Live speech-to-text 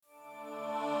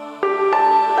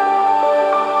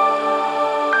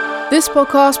This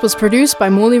podcast was produced by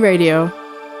Morley Radio.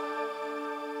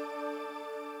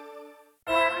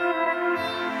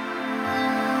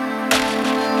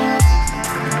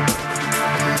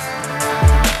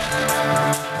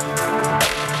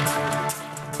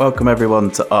 Welcome everyone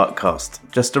to Artcast.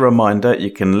 Just a reminder, you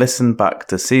can listen back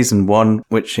to Season 1,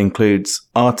 which includes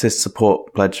Artist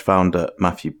Support Pledge founder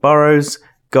Matthew Burrows,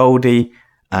 Goldie,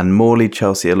 and Morley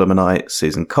Chelsea alumni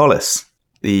Susan Collis.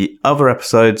 The other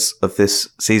episodes of this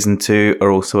Season 2 are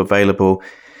also available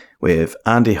with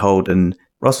Andy Holden,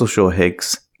 Russell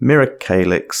Shaw-Higgs, Mira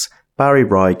Kalix, Barry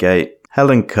Reigate,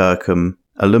 Helen Kirkham,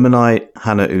 alumni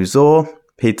Hannah Uzor,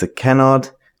 Peter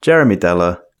Kennard, Jeremy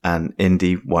Della, and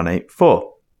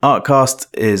Indy184. Artcast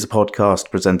is a podcast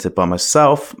presented by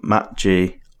myself, Matt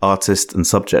G, artist and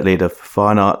subject leader for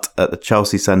fine art at the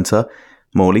Chelsea Centre,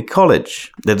 Morley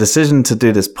College. The decision to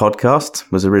do this podcast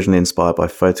was originally inspired by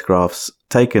photographs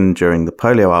taken during the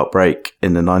polio outbreak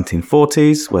in the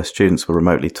 1940s, where students were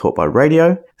remotely taught by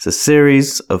radio. It's a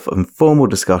series of informal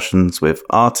discussions with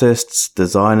artists,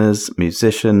 designers,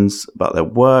 musicians about their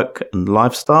work and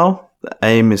lifestyle. The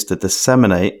aim is to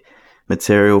disseminate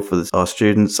material for our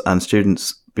students and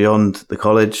students beyond the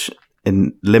college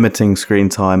in limiting screen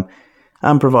time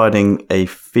and providing a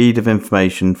feed of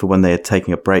information for when they are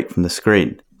taking a break from the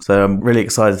screen. So I'm really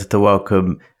excited to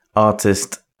welcome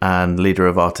artist and leader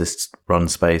of Artists Run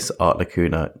Space, Art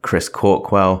Lacuna, Chris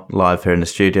Cawkwell, live here in the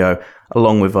studio,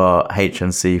 along with our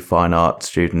HNC fine art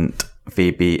student,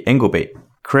 Phoebe Ingleby.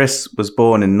 Chris was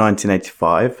born in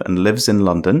 1985 and lives in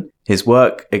London. His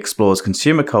work explores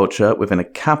consumer culture within a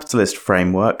capitalist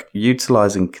framework,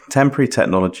 utilising contemporary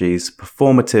technologies,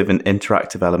 performative and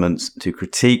interactive elements to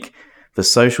critique the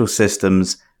social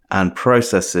systems and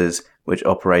processes which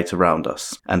operate around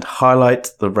us, and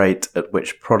highlight the rate at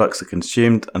which products are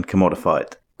consumed and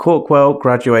commodified. Cawkwell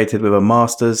graduated with a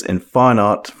Master's in Fine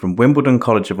Art from Wimbledon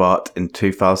College of Art in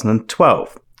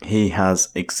 2012. He has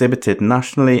exhibited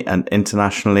nationally and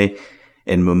internationally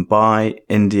in Mumbai,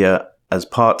 India, as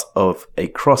part of a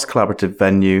cross-collaborative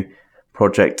venue,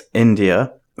 Project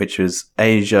India, which was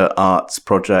Asia Arts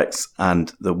Projects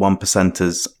and the One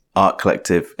Percenters Art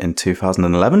Collective in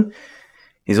 2011.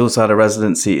 He's also had a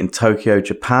residency in Tokyo,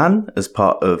 Japan, as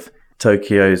part of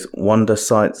Tokyo's Wonder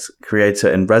Sites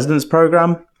Creator in Residence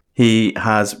program. He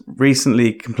has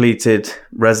recently completed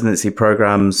residency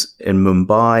programs in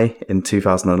Mumbai in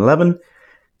 2011,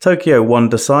 Tokyo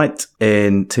Wonder Site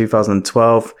in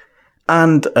 2012,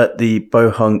 and at the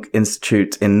Bohunk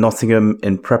Institute in Nottingham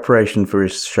in preparation for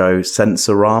his show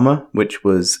Sensorama, which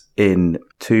was in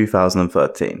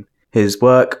 2013. His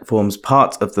work forms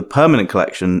part of the permanent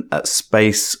collection at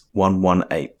Space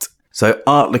 118. So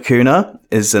Art Lacuna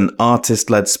is an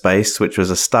artist-led space which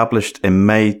was established in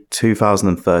May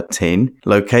 2013,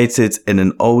 located in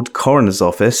an old coroner's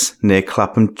office near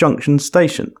Clapham Junction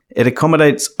station. It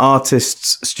accommodates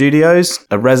artists' studios,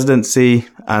 a residency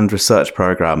and research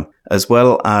program, as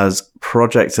well as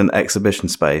project and exhibition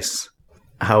space.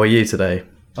 How are you today?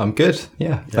 I'm good.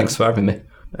 Yeah. Thanks for having me.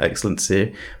 Excellent to see you.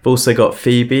 We've also got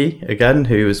Phoebe again,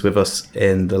 who was with us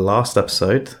in the last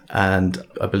episode, and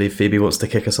I believe Phoebe wants to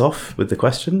kick us off with the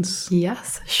questions.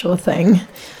 Yes, sure thing.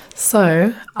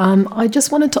 So I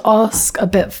just wanted to ask a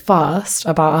bit first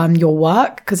about your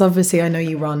work, because obviously I know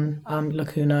you run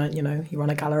Lacuna, you run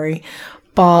a gallery,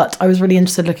 but I was really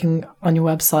interested looking on your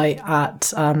website at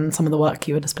some of the work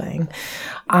you were displaying.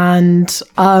 And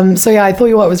I thought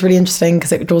your work was really interesting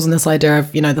because it draws on this idea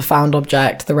of, the found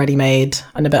object, the ready-made,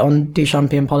 and a bit on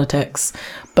Duchampian politics.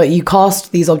 But you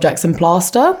cast these objects in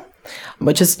plaster,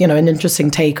 which is, an interesting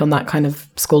take on that kind of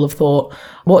school of thought.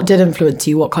 What did influence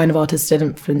you? What kind of artists did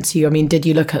influence you? I mean, did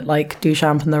you look at like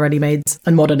Duchamp and the ready-mades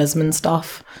and modernism and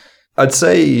stuff? I'd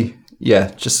say,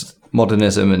 just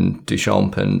modernism and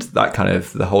Duchamp and that kind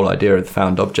of the whole idea of the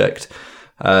found object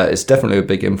is definitely a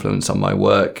big influence on my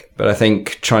work. But I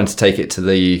think trying to take it to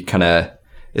the kind of,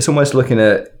 it's almost looking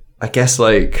at, I guess,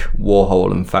 like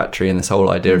Warhol and Factory and this whole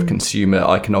idea of consumer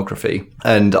iconography,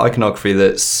 and iconography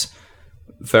that's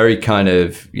very kind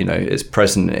of, is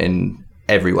present in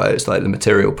everywhere. It's like the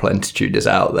material plentitude is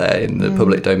out there in the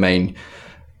public domain.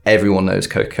 Everyone knows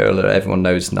Coca-Cola, everyone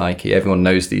knows Nike, everyone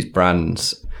knows these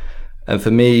brands. And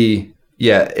for me,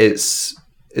 it's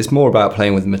more about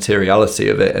playing with the materiality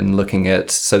of it and looking at,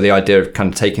 so the idea of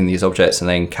kind of taking these objects and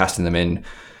then casting them in.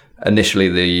 Initially,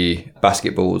 the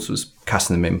basketballs was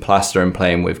casting them in plaster and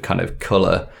playing with kind of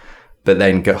colour, but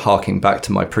then harking back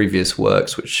to my previous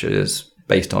works, which is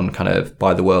based on kind of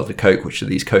By the World of Coke, which are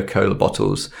these Coca-Cola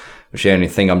bottles, which the only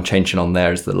thing I'm changing on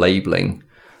there is the labelling.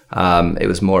 It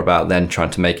was more about then trying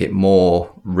to make it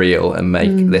more real and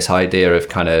make this idea of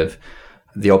kind of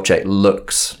the object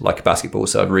looks like a basketball.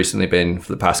 So I've recently been,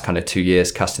 for the past kind of 2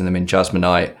 years, casting them in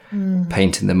jasmonite,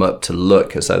 painting them up to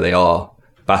look as though they are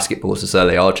basketballs, as though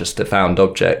they are just a found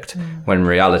object, when in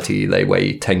reality they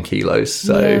weigh 10 kilos.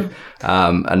 So,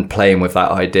 and playing with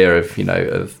that idea of,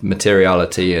 of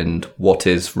materiality and what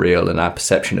is real, and our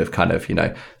perception of kind of,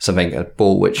 something, a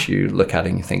ball which you look at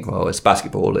and you think, well, it's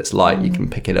basketball, it's light, you can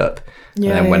pick it up. And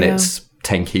then when it's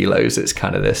 10 kilos, it's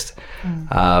kind of this.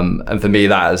 And for me,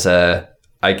 that is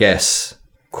I guess,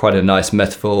 quite a nice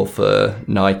metaphor for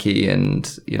Nike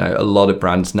and, a lot of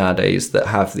brands nowadays that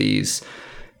have these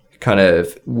kind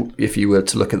of, if you were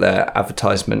to look at their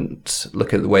advertisements,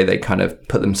 look at the way they kind of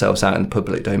put themselves out in the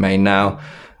public domain now,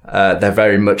 they're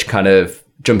very much kind of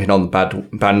jumping on the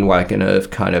bandwagon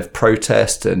of kind of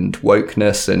protest and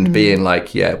wokeness and being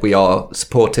like, we are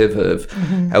supportive of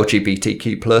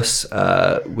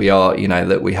LGBTQ+. We are,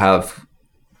 that we have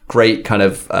great kind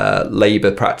of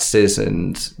labor practices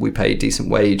and we pay a decent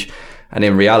wage. And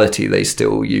in reality, they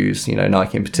still use,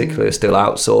 Nike in particular, still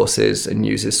outsources and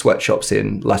uses sweatshops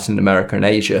in Latin America and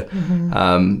Asia.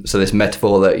 So this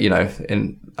metaphor that,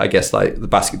 in, I guess, like the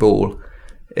basketball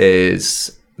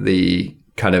is the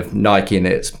kind of Nike in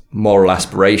its moral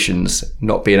aspirations,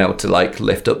 not being able to like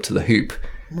lift up to the hoop,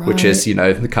 which is,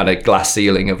 the kind of glass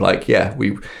ceiling of like,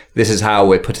 this is how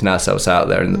we're putting ourselves out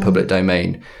there in the public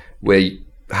domain. We're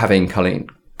having Colin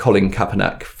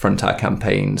Kaepernick front our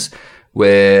campaigns.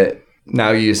 We're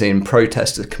now using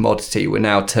protest as a commodity. We're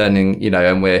now turning,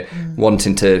 and we're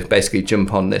wanting to basically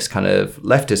jump on this kind of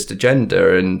leftist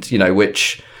agenda and,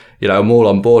 which, I'm all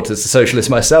on board as a socialist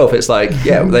myself. It's like,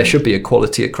 there should be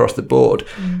equality across the board.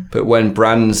 But when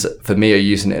brands, for me, are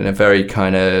using it in a very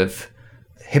kind of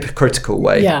hypocritical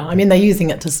way. Yeah, I mean, they're using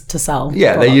it to sell.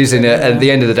 Yeah, they're using it at the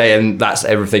end of the day, and that's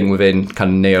everything within kind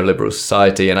of neoliberal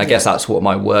society. And I guess that's what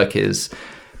my work is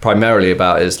primarily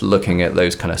about, is looking at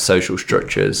those kind of social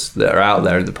structures that are out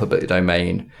there in the public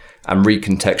domain and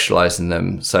recontextualizing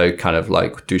them. So kind of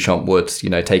like Duchamp would,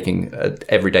 taking an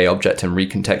everyday object and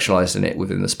recontextualizing it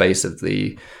within the space of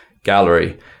the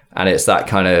gallery. And it's that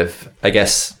kind of, I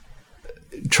guess,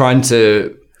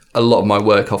 a lot of my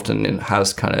work often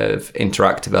has kind of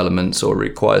interactive elements or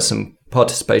requires some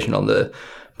participation on the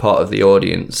part of the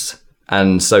audience.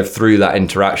 And so through that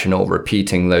interaction or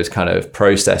repeating those kind of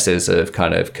processes of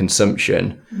kind of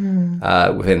consumption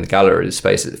within the gallery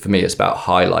space, for me, it's about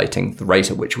highlighting the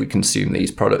rate at which we consume these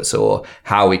products or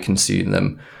how we consume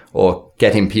them, or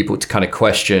getting people to kind of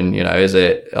question,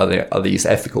 are these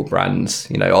ethical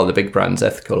brands? Are the big brands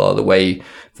ethical? Are the way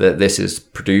that this is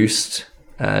produced?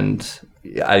 And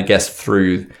I guess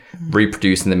through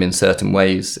reproducing them in certain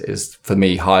ways is, for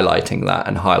me, highlighting that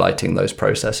and highlighting those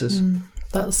processes.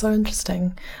 That's so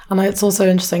interesting. And it's also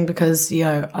interesting because,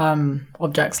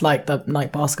 objects like the Nike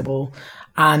basketball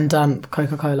and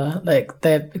Coca-Cola, like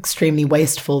they're extremely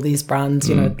wasteful, these brands,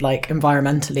 like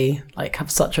environmentally, like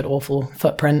have such an awful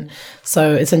footprint.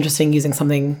 So it's interesting using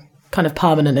something kind of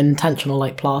permanent and intentional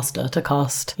like plaster to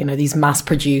cast, these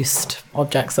mass-produced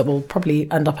objects that will probably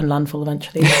end up in landfill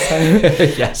eventually. So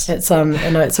yes, it's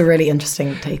it's a really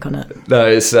interesting take on it. No,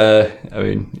 it's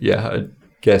I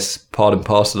guess part and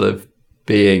parcel of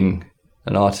being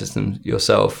an artist and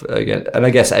yourself again. And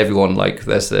I guess everyone, like,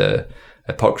 there's a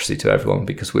hypocrisy to everyone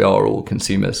because we are all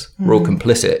consumers. We're all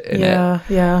complicit in it.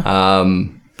 Yeah.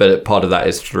 But part of that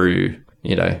is through,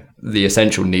 the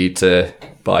essential need to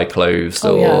buy clothes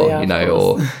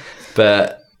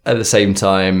but at the same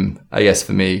time, I guess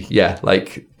for me,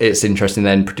 like it's interesting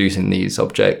then producing these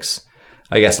objects.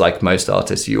 I guess like most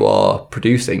artists, you're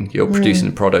producing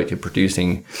a product, you're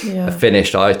producing a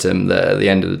finished item that at the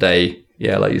end of the day,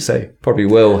 like you say, probably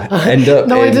will end up.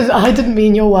 No, I didn't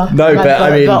mean your work. No,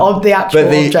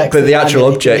 the actual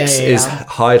objects is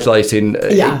highlighting.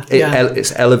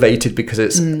 It's elevated because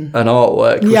it's an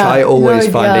artwork, which I always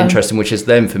find interesting. Which is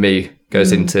then for me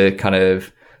goes into kind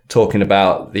of talking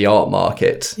about the art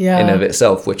market in and of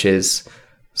itself, which is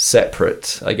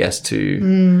separate, I guess,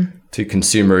 to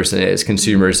consumerism. It's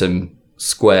consumerism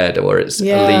squared, or it's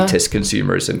elitist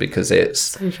consumerism, because it's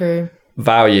so true.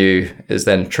 Value is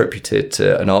then attributed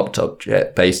to an art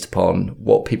object based upon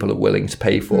what people are willing to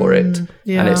pay for it.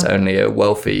 And it's only a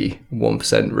wealthy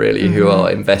 1% really who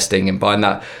are investing and buying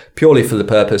that purely for the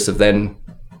purpose of then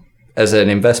as an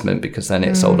investment, because then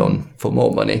it's sold on for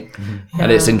more money. And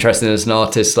it's interesting as an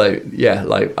artist, like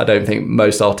I don't think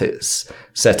most artists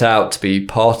set out to be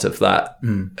part of that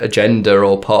agenda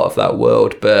or part of that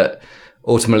world, but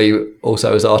ultimately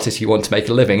also as artists you want to make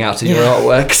a living out of your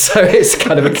artwork, so it's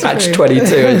kind of a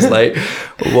catch-22. It's like,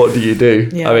 well, what do you do?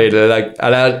 I mean,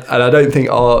 and I don't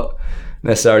think art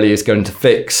necessarily is going to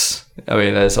fix. I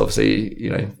mean, there's obviously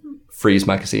Freeze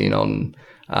magazine on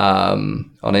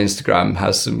Instagram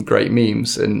has some great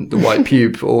memes, and the white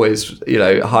pube always,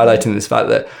 highlighting this fact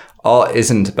that art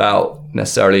isn't about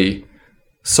necessarily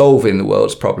solving the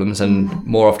world's problems, and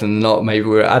more often than not, maybe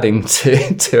we're adding to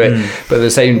it. But the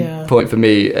same point for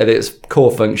me, at its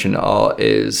core function, art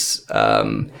is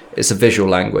it's a visual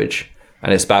language,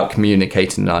 and it's about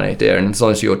communicating an idea. And as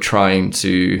long as you're trying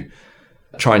to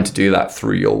do that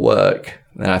through your work,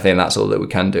 then I think that's all that we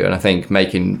can do. And I think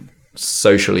making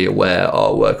socially aware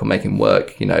artwork, or making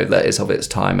work, that is of its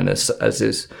time and it's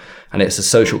a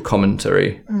social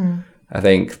commentary. I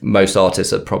think most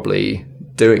artists are probably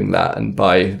doing that, and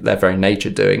by their very nature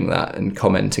doing that, and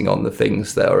commenting on the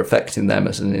things that are affecting them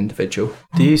as an individual.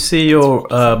 Do you see your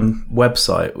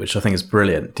website, which I think is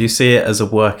brilliant, do you see it as a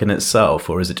work in itself,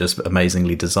 or is it just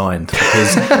amazingly designed?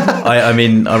 Because I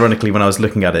mean, ironically, when I was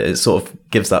looking at it, it sort of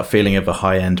gives that feeling of a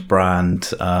high-end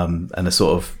brand, and a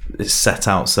sort of, it's set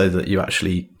out so that you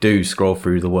actually do scroll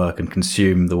through the work and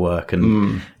consume the work.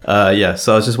 And so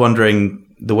I was just wondering,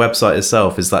 the website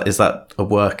itself, is that a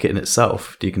work in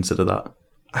itself? Do you consider that?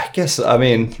 I guess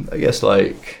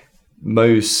like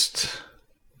most,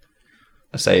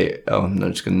 I'm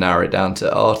just going to narrow it down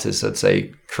to artists, I'd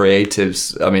say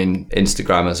creatives. I mean,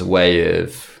 Instagram as a way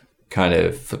of kind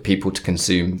of for people to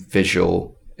consume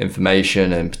visual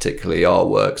information, and particularly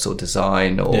artworks or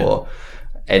design or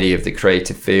any of the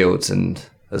creative fields, and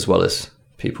as well as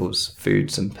people's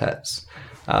foods and pets.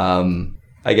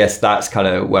 I guess that's kind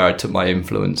of where I took my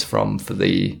influence from for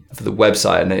the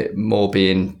website, and it more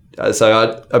being.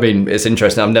 So I mean, it's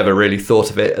interesting. I've never really thought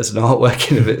of it as an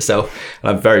artwork in of itself,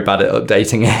 and I'm very bad at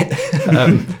updating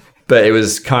it. But it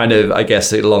was kind of, I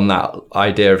guess, along that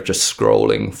idea of just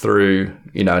scrolling through,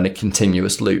 in a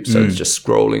continuous loop. So it's just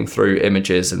scrolling through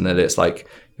images, and then it's like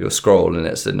you'll scroll and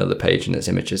it's another page and it's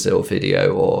images or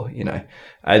video, or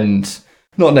and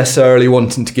not necessarily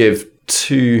wanting to give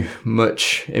too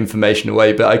much information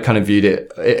away, but I kind of viewed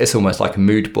it's almost like a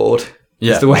mood board.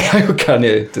 Is the way I would kind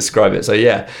of describe it. So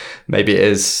maybe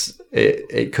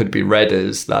it could be read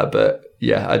as that, but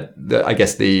I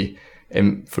guess the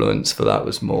influence for that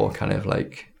was more kind of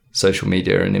like social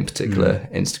media, and in particular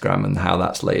Instagram, and how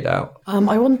that's laid out.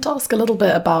 I wanted to ask a little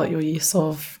bit about your use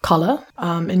of colour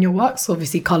in your works. So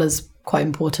obviously colour's quite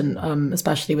important,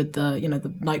 especially with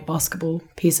the night basketball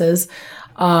pieces.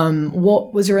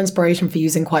 What was your inspiration for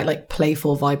using quite like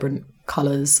playful, vibrant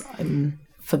colours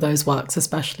for those works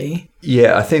especially?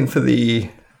 Yeah, I think for the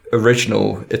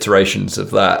original iterations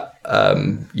of that,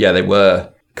 they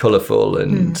were colourful,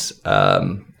 and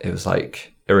it was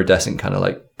like iridescent, kind of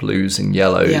like blues and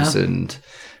yellows and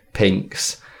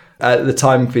pinks. At the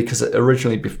time, because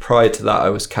originally prior to that, I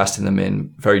was casting them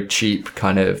in very cheap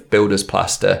kind of builder's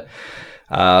plaster,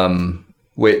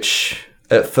 which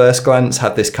at first glance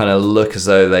had this kind of look as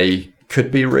though they could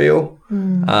be real.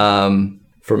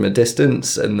 From a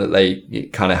distance, and that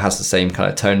it kind of has the same kind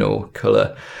of tonal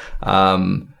color,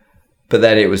 but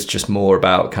then it was just more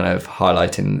about kind of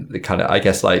highlighting the kind of, I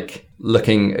guess, like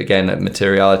looking again at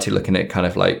materiality, looking at kind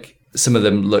of like some of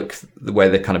them look the way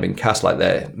they've kind of been cast like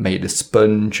they're made of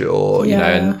sponge, or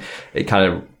and it kind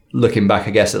of looking back,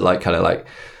 I guess, at like kind of like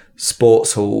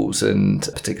sports halls, and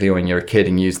particularly when you're a kid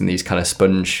and using these kind of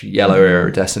sponge yellow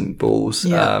iridescent balls.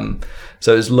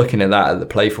 So it was looking at that, at the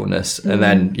playfulness, and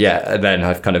then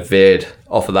I've kind of veered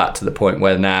off of that to the point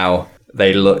where now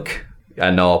they look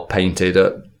and are painted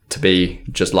up to be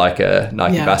just like a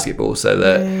Nike basketball. So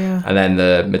that, and then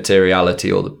the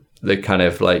materiality, or the kind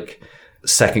of like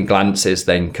second glances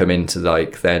then come into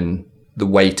like then the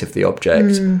weight of the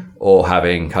object, or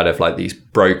having kind of like these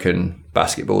broken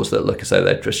basketballs that look as though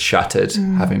they're just shattered,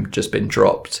 having just been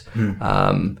dropped.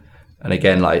 And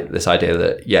again, like this idea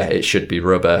that, it should be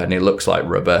rubber, and it looks like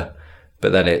rubber,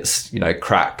 but then it's,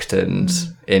 cracked and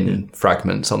in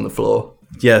fragments on the floor.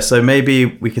 Yeah, so maybe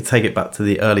we could take it back to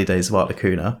the early days of Art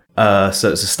Lacuna. So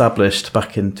it was established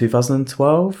back in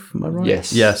 2012, am I right?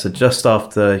 Yes. Yeah, so just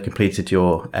after you completed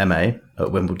your MA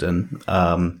at Wimbledon,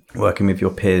 working with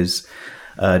your peers,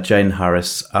 Jane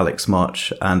Harris, Alex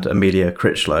March, and Amelia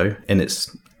Critchlow in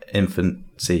its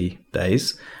infancy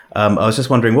days. I was just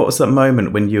wondering, what was that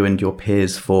moment when you and your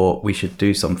peers thought, we should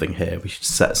do something here, we should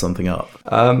set something up?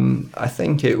 I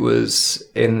think it was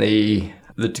in the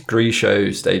degree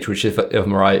show stage, which, if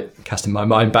I'm right, casting my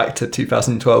mind back to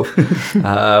 2012,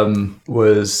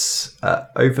 was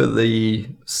over the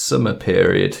summer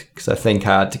period, because I think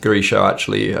our degree show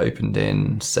actually opened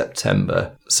in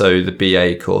September. So the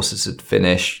BA courses had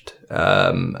finished,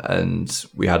 and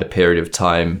we had a period of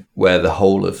time where the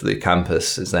whole of the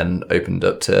campus is then opened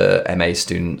up to MA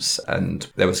students, and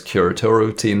there was a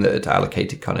curatorial team that had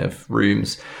allocated kind of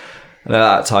rooms. And at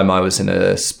that time I was in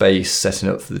a space setting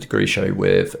up for the degree show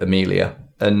with Amelia,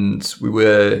 and we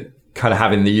were kind of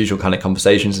having the usual kind of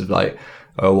conversations of like,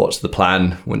 oh, what's the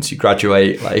plan once you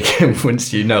graduate? Like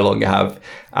once you no longer have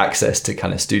access to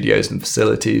kind of studios and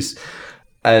facilities.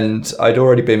 And I'd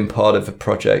already been part of a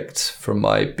project from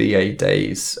my BA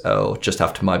days, or just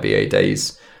after my BA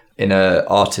days, in an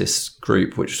artist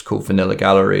group which was called Vanilla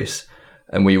Galleries.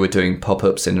 And we were doing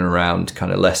pop-ups in and around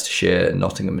kind of Leicestershire and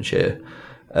Nottinghamshire.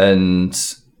 And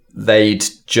they'd,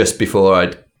 just before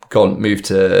I'd moved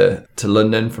to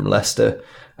London from Leicester,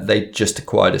 they just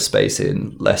acquired a space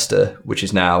in Leicester, which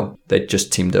is now, they'd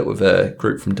just teamed up with a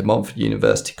group from De Montfort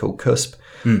University called CUSP.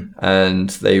 And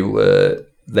they were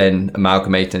then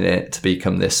amalgamating it to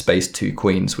become this Space 2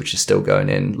 Queens, which is still going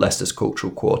in Leicester's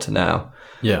Cultural Quarter now.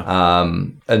 Yeah.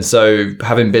 And so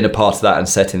having been a part of that and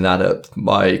setting that up,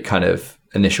 my kind of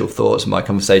initial thoughts and my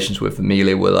conversations with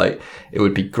Amelia were like, it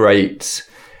would be great,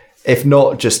 if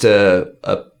not just a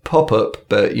pop-up,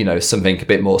 but, you know, something a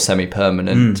bit more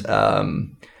semi-permanent.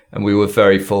 And we were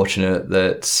very fortunate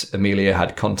that Amelia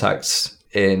had contacts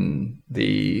in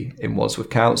Wandsworth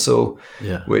Council,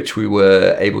 which we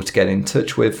were able to get in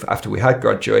touch with after we had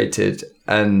graduated.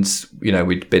 And, you know,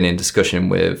 we'd been in discussion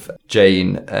with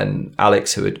Jane and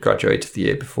Alex, who had graduated the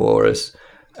year before us,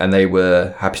 and they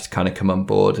were happy to kind of come on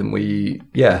board. And we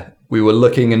were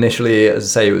looking initially, as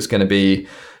I say, it was going to be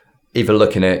either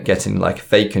looking at getting like a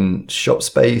vacant shop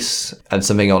space and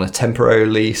something on a temporary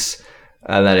lease.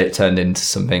 And then it turned into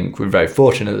something, we're very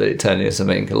fortunate that it turned into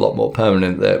something a lot more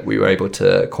permanent, that we were able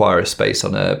to acquire a space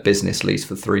on a business lease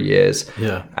for 3 years.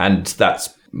 Yeah. And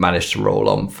that's managed to roll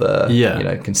on for, you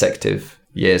know, consecutive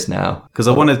years now. Because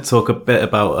I wanted to talk a bit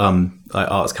about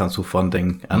like Arts Council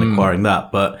funding and acquiring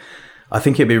that, but I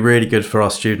think it'd be really good for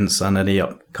our students and any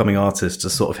upcoming artists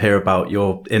to sort of hear about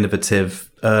your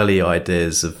innovative early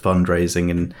ideas of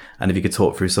fundraising, and if you could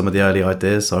talk through some of the early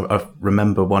ideas. I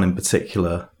remember one in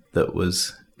particular that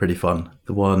was pretty fun.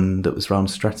 The one that was around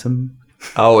Streatham.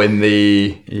 Oh, in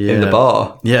the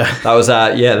bar. Yeah. That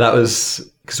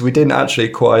was because we didn't actually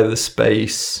acquire the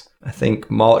space. I think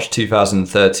March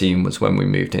 2013 was when we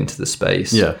moved into the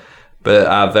space. Yeah. But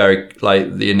our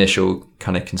the initial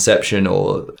kind of conception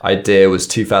or idea was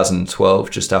 2012,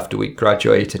 just after we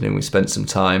graduated, and we spent some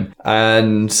time.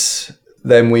 And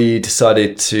then we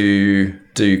decided to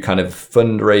do kind of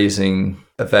fundraising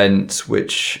events,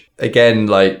 which again,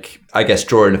 like, I guess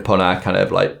drawing upon our kind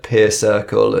of like peer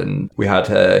circle, and we had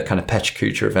a kind of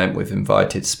Pecha event with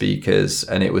invited speakers,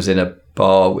 and it was in a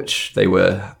bar which they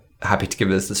were happy to give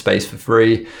us the space for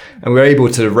free, and we were able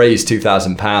to raise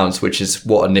 £2,000, which is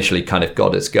what initially kind of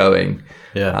got us going.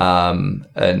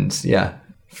 And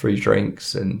free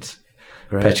drinks and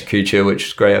Pecha, which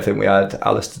was great. I think we had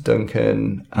Alistair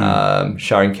Duncan,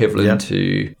 Sharon Kivland,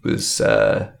 who was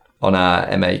on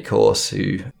our MA course,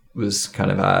 who was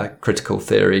kind of our critical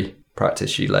theory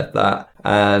practice. She led that,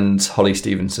 and Holly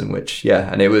Stevenson, which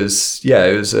and it was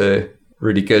a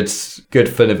really good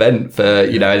fun event for,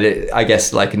 you know. I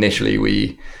guess like initially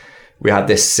we had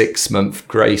this 6-month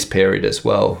grace period as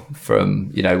well from,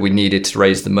 you know, we needed to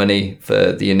raise the money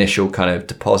for the initial kind of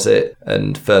deposit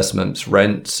and first month's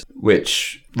rent,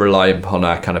 which relied upon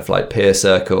our kind of like peer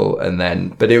circle.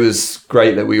 But it was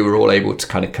great that we were all able to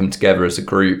kind of come together as a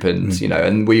group, and, you know,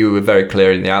 and we were very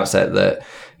clear in the outset that,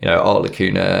 you know, Art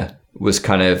Lacuna was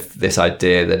kind of this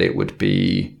idea that it would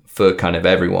be for kind of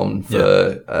everyone,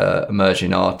 for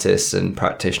emerging artists and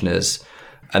practitioners,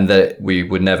 and that we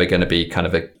were never going to be kind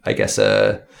of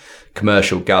a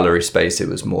commercial gallery space. It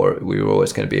was more, we were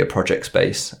always going to be a project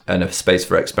space and a space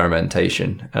for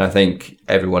experimentation. And I think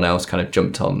everyone else kind of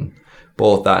jumped on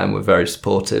board that and were very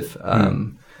supportive.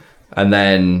 And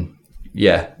then,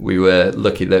 we were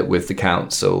lucky that with the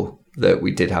council that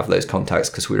we did have those contacts,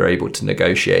 because we were able to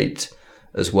negotiate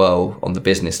as well on the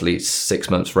business lease 6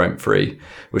 months rent free,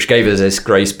 which gave us this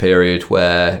grace period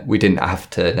where we didn't have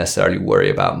to necessarily worry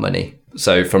about money.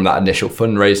 So from that initial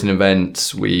fundraising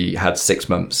event, we had 6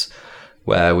 months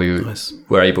where we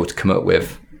were able to come up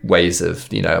with ways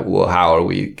of, you know, well, how are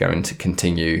we going to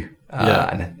continue?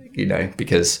 And, you know,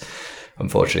 because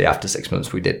unfortunately after 6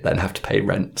 months we did then have to pay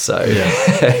rent. So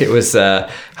it was,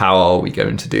 how are we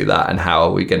going to do that? And how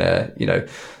are we going to, you know,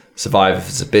 survive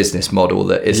as a business model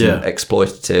that isn't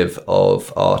exploitative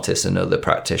of artists and other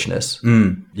practitioners.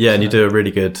 And you do a really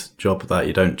good job of that.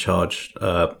 You don't charge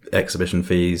exhibition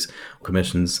fees,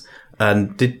 commissions.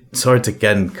 And sorry to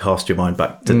again cast your mind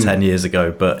back to 10 years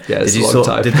ago, but did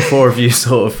the four of you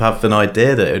sort of have an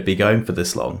idea that it would be going for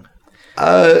this long?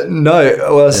 No.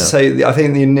 Well, I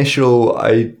think the initial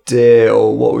idea,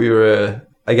 or what we were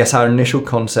I guess our initial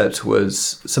concept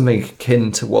was something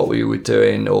akin to what we were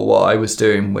doing, or what I was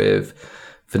doing with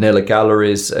Vanilla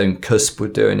Galleries and Cusp were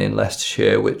doing in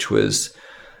Leicestershire, which was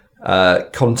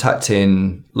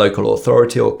contacting local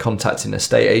authority or contacting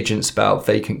estate agents about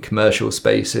vacant commercial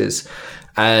spaces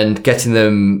and getting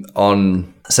them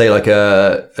on, say, like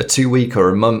a 2-week or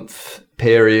a month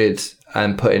period,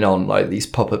 and putting on like these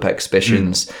pop-up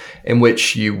exhibitions in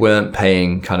which you weren't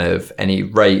paying kind of any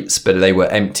rates, but they were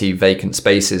empty vacant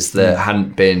spaces that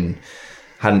hadn't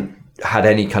had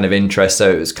any kind of interest.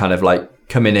 So it was kind of like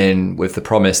coming in with the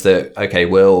promise that, okay,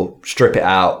 we'll strip it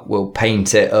out, we'll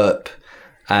paint it up,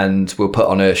 and we'll put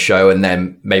on a show, and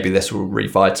then maybe this will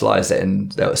revitalize it,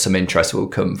 and there was some interest will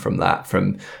come from that,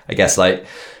 from, I guess, like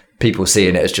people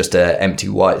seeing it as just an empty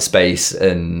white space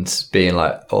and being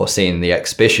like, or seeing the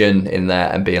exhibition in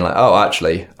there and being like, oh,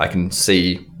 actually, I can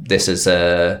see this as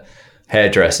a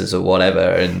hairdressers or whatever,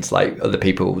 and like other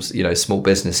people's, you know, small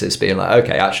businesses being like,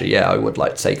 okay, actually, yeah, I would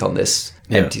like to take on this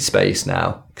empty space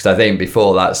now. Because I think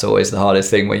before, that's always the hardest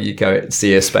thing, when you go and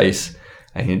see a space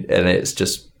and it's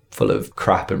just full of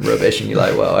crap and rubbish, and you're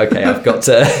like, well, okay, I've got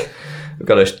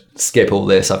to skip all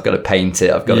this, I've got to paint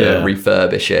it, I've got to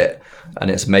refurbish it. And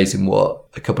it's amazing what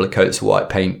a couple of coats of white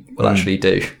paint will actually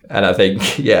do. And I think,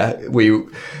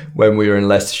 when we were in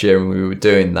Leicestershire and we were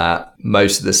doing that,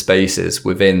 most of the spaces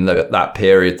within that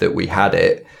period that we had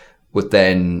it would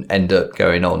then end up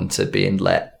going on to being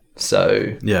let.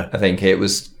 So I think it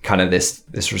was kind of this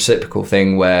reciprocal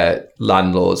thing where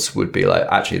landlords would be like,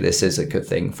 actually, this is a good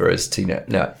thing for us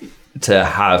to, to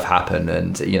have happen.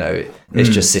 And, you know, it's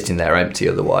just sitting there empty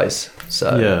otherwise.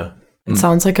 So it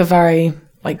sounds like a very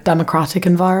like democratic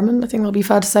environment, I think that'll be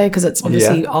fair to say, because it's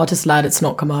obviously artist led, it's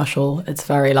not commercial, it's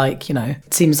very like, you know,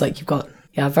 it seems like you've got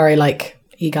very like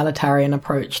egalitarian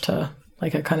approach to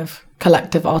like a kind of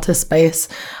collective artist space.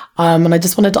 And I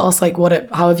just wanted to ask, like,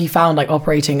 how have you found like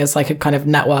operating as like a kind of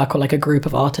network or like a group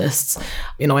of artists?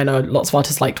 You know, I know lots of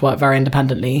artists like to work very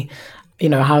independently. You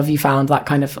know, how have you found that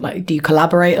kind of like, do you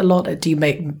collaborate a lot? Do you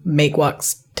make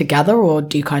works together, or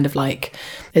do you kind of like,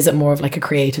 is it more of like a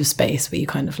creative space where you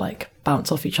kind of like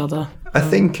bounce off each other? I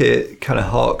think it kind of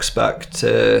harks back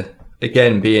to,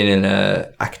 again, being in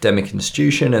an academic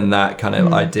institution and that kind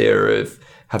of idea of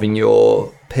having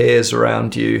your peers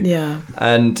around you. Yeah.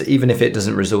 And even if it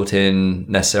doesn't result in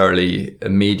necessarily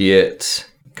immediate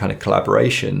kind of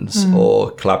collaborations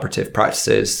or collaborative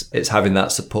practices, it's having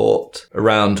that support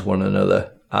around one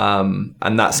another.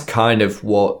 And that's kind of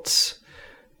what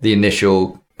the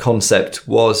initial concept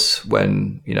was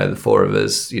when, you know, the four of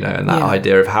us, you know, and that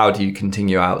idea of how do you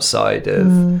continue outside of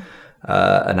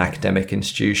an academic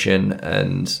institution,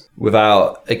 and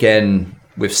without, again,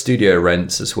 with studio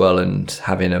rents as well, and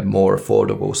having a more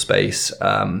affordable space,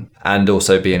 and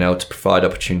also being able to provide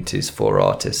opportunities for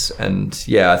artists. And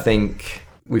I think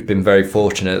we've been very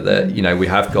fortunate that, you know, we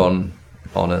have gone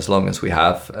on as long as we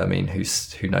have. I mean,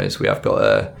 who knows? We have got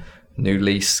a new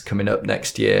lease coming up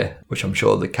next year, which I'm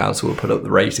sure the council will put up the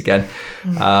rate again.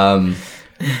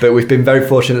 But we've been very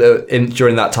fortunate that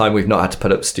during that time we've not had to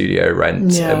put up studio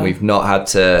rent, and we've not had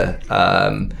to,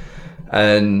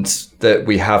 and that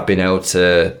we have been able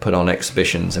to put on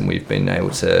exhibitions, and we've been able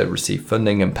to receive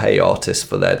funding and pay artists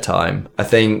for their time. I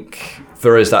think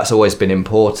for us that's always been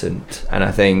important, and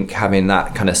I think having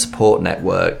that kind of support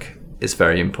network is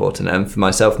very important. And for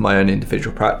myself, my own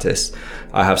individual practice,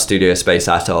 I have studio space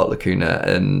at Art Lacuna,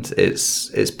 and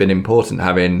it's been important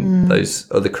having those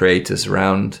other creators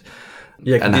around.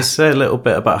 Yeah, can you say a little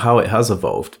bit about how it has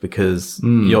evolved? Because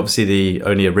you're obviously the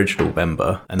only original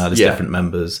member, and now there's different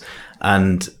members,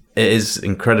 and it is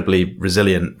incredibly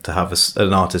resilient to have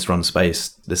an artist run space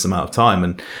this amount of time.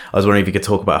 And I was wondering if you could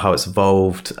talk about how it's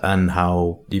evolved and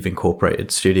how you've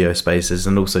incorporated studio spaces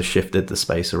and also shifted the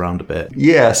space around a bit.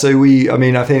 Yeah, so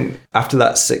I think after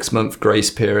that 6-month grace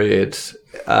period,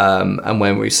 and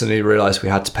when we suddenly realised we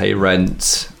had to pay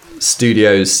rent,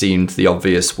 studios seemed the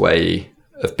obvious way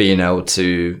of being able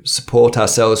to support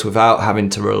ourselves without having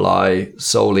to rely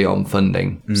solely on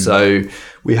funding. So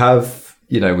we have,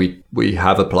 you know, we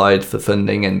have applied for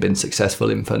funding and been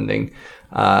successful in funding,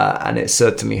 and it's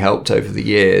certainly helped over the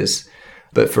years.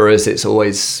 But for us, it's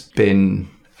always been,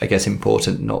 I guess,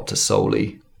 important not to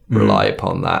solely rely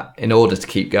upon that in order to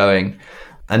keep going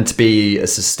and to be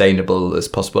as sustainable as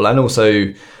possible. And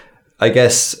also, I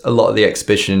guess, a lot of the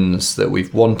exhibitions that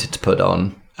we've wanted to put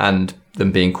on, and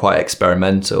them being quite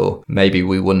experimental, maybe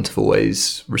we wouldn't have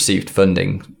always received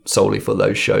funding solely for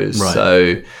those shows.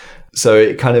 Right. So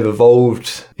it kind of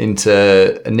evolved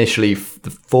into initially the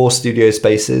 4 studio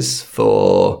spaces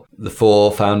for the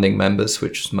 4 founding members,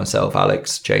 which was myself,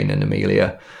 Alex, Jane and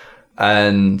Amelia.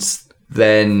 And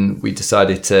then we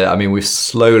decided we've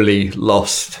slowly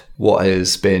lost what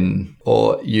has been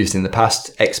or used in the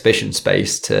past exhibition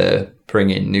space to bring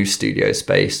in new studio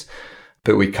space.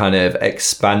 But we kind of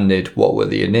expanded what were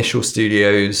the initial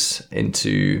studios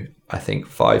into, I think,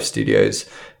 5 studios.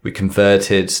 We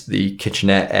converted the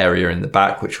kitchenette area in the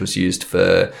back, which was used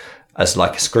as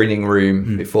like a screening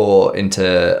room before,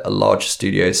 into a large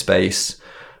studio space.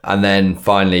 And then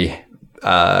finally,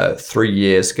 3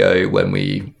 years ago, when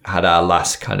we had our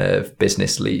last kind of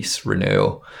business lease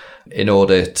renewal, in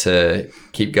order to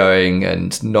keep going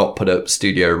and not put up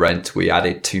studio rent, we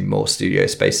added 2 more studio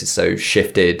spaces. So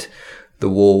shifted the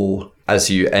wall as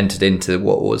you entered into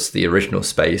what was the original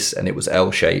space, and it was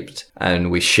L-shaped,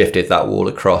 and we shifted that wall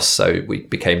across, so we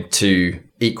became 2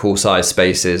 equal size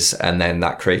spaces, and then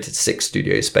that created 6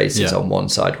 studio spaces on one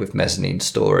side with mezzanine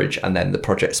storage, and then the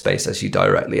project space as you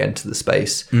directly enter the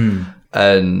space.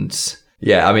 And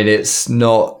it's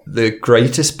not the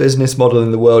greatest business model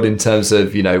in the world in terms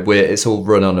of, it's all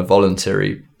run on a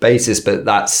voluntary basis, but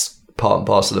that's part and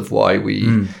parcel of why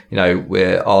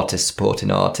we're artists supporting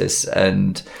artists.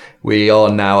 And we are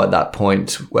now at that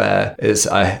point where,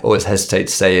 I always hesitate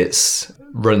to say it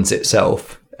runs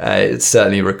itself. It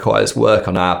certainly requires work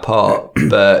on our part,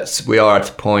 but we are at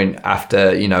a point after,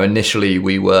 initially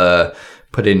we were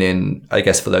putting in, I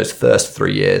guess for those first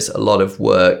 3 years, a lot of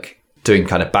work doing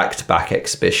kind of back-to-back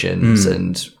exhibitions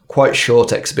and quite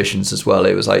short exhibitions as well.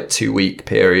 It was like 2-week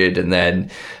period and then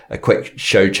a quick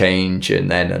show change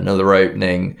and then another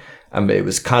opening. And it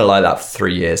was kind of like that for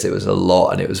 3 years. It was a lot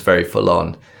and it was very full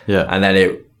on. Yeah. And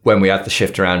then when we had the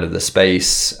shift around of the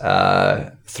space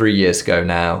 3 years ago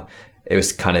now, it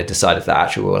was kind of decided that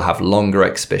actually we'll have longer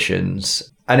exhibitions.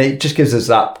 And it just gives us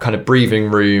that kind of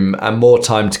breathing room and more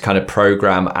time to kind of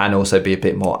program and also be a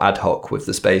bit more ad hoc with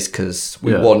the space, because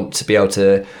we want to be able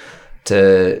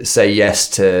to say yes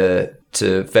to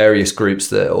various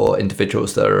groups or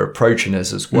individuals that are approaching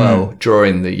us as well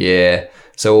during the year.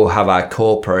 So we'll have our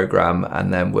core program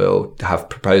and then we'll have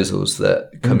proposals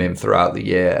that come in throughout the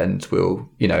year, and we'll,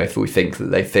 if we think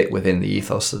that they fit within the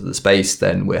ethos of the space,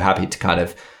 then we're happy to kind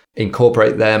of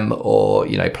incorporate them or,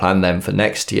 plan them for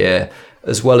next year,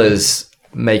 as well as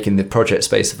making the project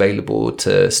space available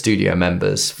to studio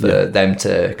members for them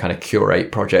to kind of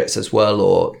curate projects as well,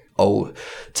 or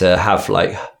to have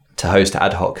to host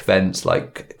ad hoc events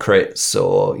like crits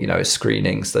or,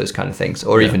 screenings, those kind of things,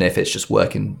 or even if it's just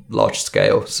working large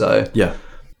scale. So, yeah.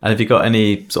 And have you got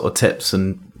any sort of tips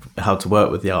on how to work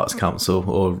with the Arts Council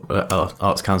or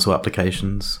Arts Council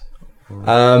applications?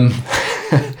 My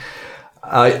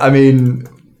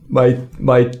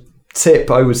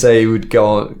tip, I would say, would go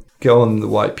on the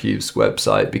White Pews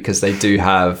website, because they do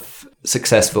have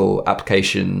successful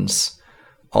applications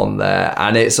on there,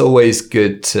 and it's always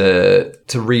good to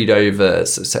read over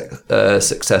a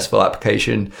successful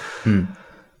application.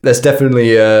 There's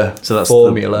definitely a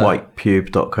formula.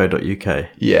 whitepube.co.uk.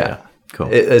 Yeah, cool.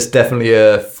 There's definitely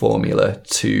a formula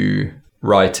to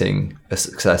writing a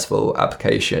successful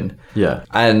application. Yeah,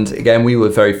 and again, we were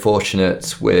very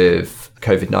fortunate with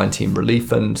COVID-19 relief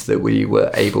fund that we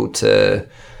were able to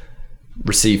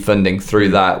receive funding through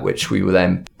that, which we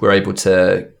were able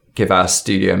to give our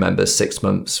studio members 6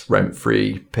 months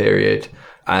rent-free period,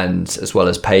 and as well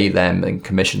as pay them and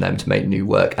commission them to make new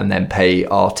work, and then pay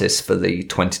artists for the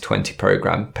 2020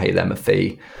 program, pay them a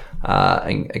fee,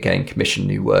 and again commission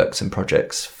new works and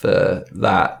projects for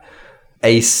that.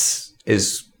 ACE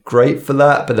is great for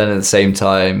that, but then at the same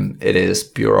time it is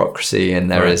bureaucracy, and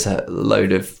there is a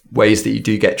load of ways that you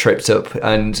do get tripped up.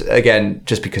 And again,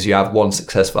 just because you have one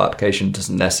successful application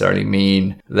doesn't necessarily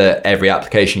mean that every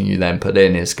application you then put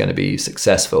in is going to be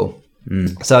successful.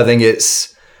 So I think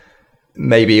it's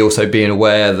maybe also being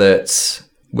aware that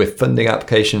with funding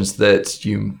applications that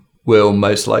you will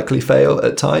most likely fail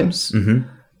at times,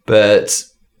 but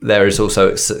there is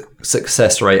also a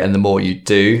success rate, and the more you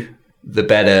do, the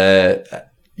better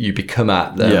you become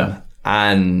at them,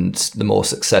 and the more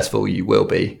successful you will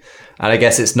be. And I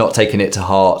guess it's not taking it to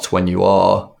heart when you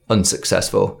are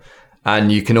unsuccessful.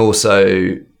 And you can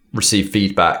also receive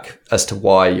feedback as to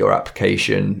why your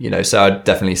application, so I'd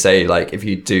definitely say, like, if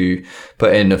you do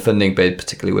put in a funding bid,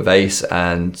 particularly with ACE,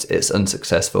 and it's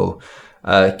unsuccessful,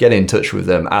 get in touch with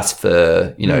them, ask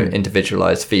for,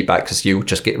 individualized feedback, because you'll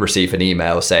just receive an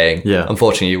email saying,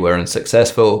 unfortunately, you were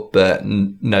unsuccessful, but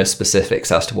no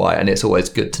specifics as to why. And it's always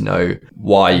good to know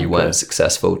why you weren't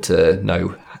successful to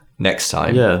know next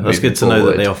time. Yeah, that's good to know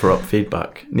that they offer up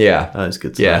feedback. Yeah. That is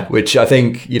good to know. Which I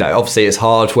think, obviously it's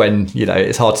hard when,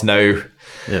 it's hard to know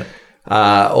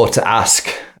or to ask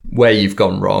where you've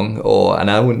gone wrong,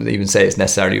 and I wouldn't even say it's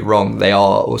necessarily wrong. They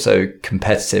are also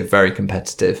competitive, very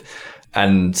competitive.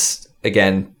 and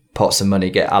again, pots of money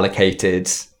get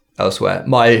allocated elsewhere.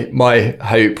 My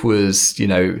hope was,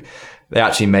 they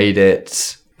actually made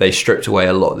it. They stripped away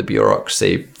a lot of the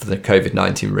bureaucracy for the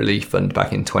COVID-19 relief fund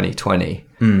back in 2020.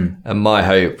 And my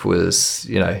hope was,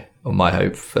 or my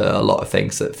hope for a lot of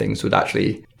things, that things would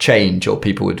actually change, or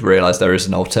people would realise there is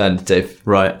an alternative,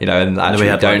 right? And actually we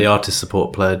had the artist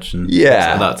support pledge and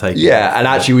yeah, things like that. And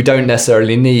actually we don't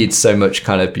necessarily need so much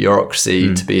kind of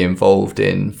bureaucracy to be involved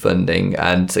in funding.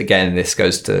 And again, this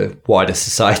goes to wider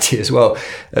society as well,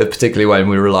 particularly when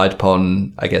we relied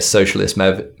upon, I guess, socialist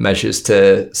measures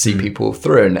to see people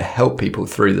through and help people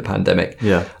through the pandemic.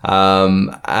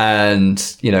 And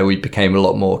we became a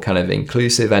lot more kind of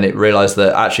inclusive, and it realised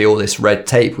that actually all this red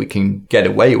tape we can get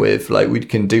away with, like we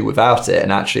can do without it,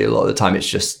 and actually a lot of the time it's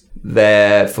just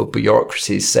there for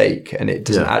bureaucracy's sake, and it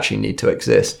doesn't actually need to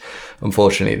exist.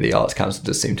 Unfortunately, the Arts Council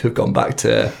does seem to have gone back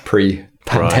to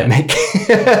pre-pandemic.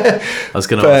 I was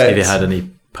going to ask if you had any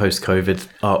post-COVID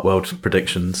art world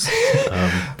predictions,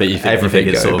 but you think everything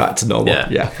it's going back to normal.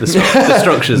 The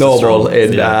structure's normal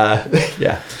in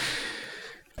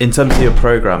In terms of your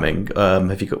programming,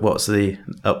 have you got, what's the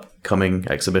upcoming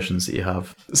exhibitions that you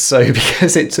have? So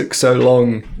because it took so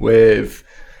long with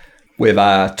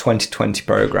our 2020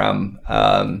 program,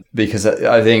 because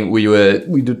I think we were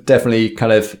definitely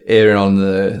kind of erring on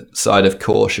the side of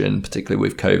caution, particularly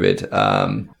with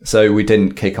COVID. So we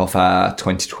didn't kick off our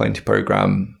 2020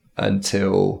 program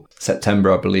until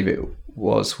September, I believe it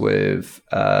was, with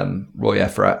Roy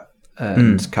Everett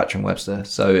and Katrin Webster.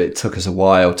 So it took us a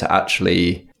while to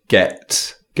actually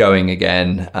get going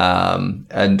again,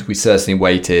 and we certainly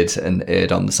waited and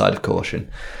erred on the side of caution.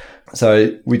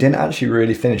 So we didn't actually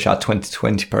really finish our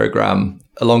 2020 program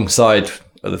alongside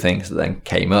other things that then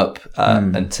came up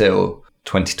until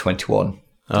 2021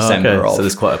 December. Okay. So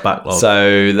there's quite a backlog.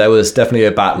 So there was definitely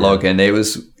a backlog, and it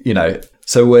was,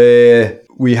 so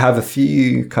we have a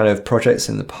few kind of projects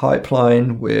in the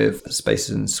pipeline with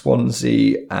spaces in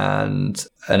Swansea and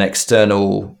an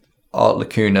external Art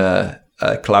Lacuna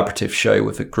collaborative show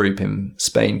with a group in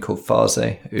Spain called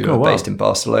Fase, who are based in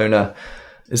Barcelona.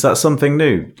 Is that something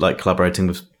new, like collaborating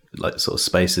with like sort of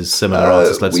spaces, similar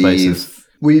artist-led spaces?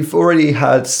 We've already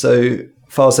had, so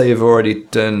Fase have already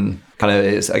done kind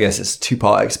of, I guess it's a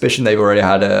two-part exhibition. They've already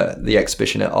had the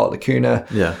exhibition at Art Lacuna.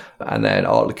 Yeah. And then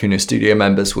Art Lacuna studio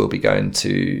members will be going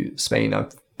to Spain. I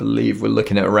believe we're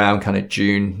looking at around kind of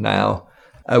June now.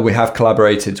 We have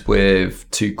collaborated with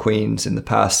two queens in the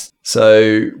past.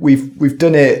 So we've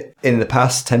done it in the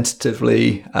past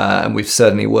tentatively, and we've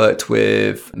certainly worked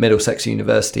with Middlesex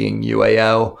University and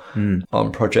UAL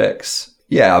on projects.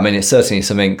 Yeah, I mean, it's certainly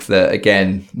something that,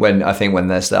 again, when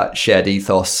there's that shared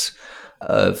ethos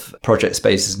of project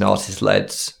spaces and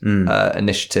artist-led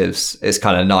initiatives, it's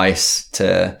kind of nice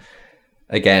to,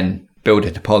 again, build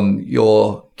it upon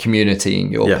your community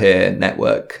and your peer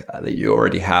network that you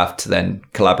already have to then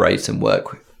collaborate and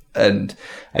work with. And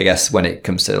I guess when it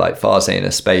comes to like Fase in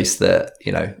a space that,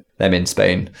 them in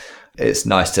Spain, it's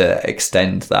nice to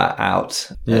extend that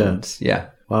out.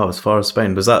 Wow, as far as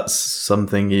Spain, was that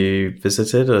something you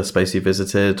visited, a space you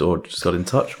visited or just got in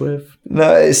touch with?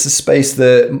 No, it's a space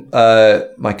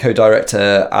that my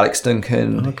co-director, Alex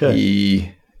Duncan,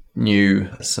 he knew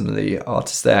some of the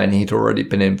artists there, and he'd already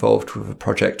been involved with a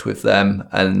project with them,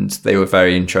 and they were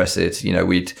very interested.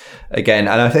 And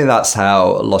I think that's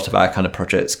how a lot of our kind of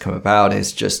projects come about,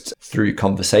 is just through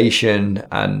conversation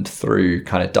and through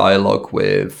kind of dialogue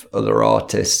with other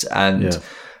artists. And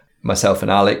myself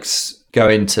and Alex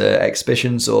going to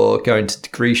exhibitions or going to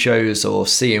degree shows or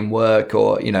seeing work,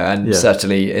 or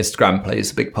certainly Instagram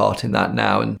plays a big part in that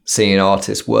now, and seeing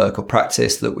artists work or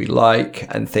practice that we like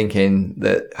and thinking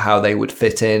that how they would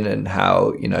fit in and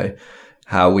how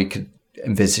we could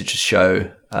envisage a show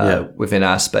within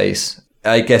our space.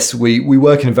 I guess we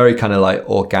work in a very kind of like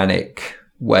organic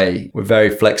way. We're very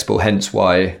flexible, hence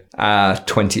why our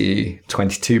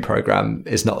 2022 program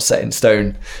is not set in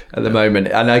stone at the moment.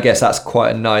 And I guess that's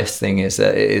quite a nice thing, is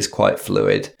that it is quite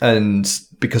fluid. And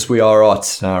because we are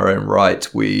artists in our own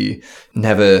right, we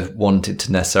never wanted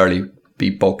to necessarily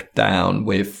be bogged down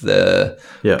with the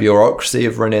bureaucracy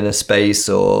of running a space,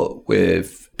 or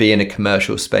with being a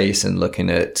commercial space and looking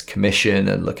at commission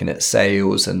and looking at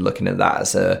sales and looking at that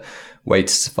as a way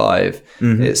to survive.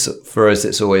 It's, for us,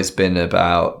 it's always been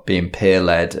about being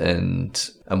peer-led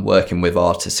and working with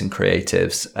artists and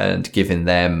creatives and giving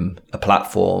them a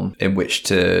platform in which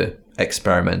to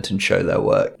experiment and show their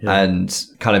work, and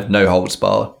kind of no holds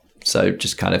barred. So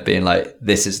just kind of being like,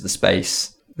 this is the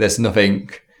space. There's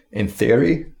nothing in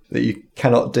theory that you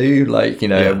cannot do. Like, you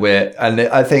know,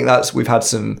 I think we've had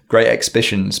some great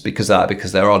exhibitions because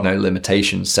there are no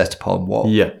limitations set upon what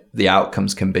the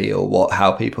outcomes can be or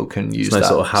how people can use that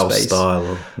sort of house space.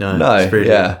 style. It's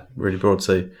really, really broad.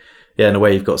 So in a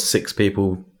way, you've got 6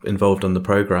 people involved on the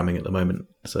programming at the moment.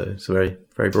 So it's very,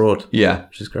 very broad. Yeah.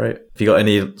 Which is great. Have you got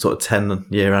any sort of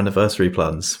 10-year anniversary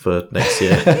plans for next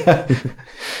year?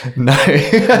 No.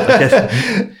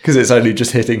 Because it's only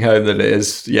just hitting home that it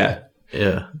is,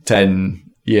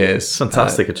 10 years.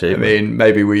 Fantastic achievement. I mean,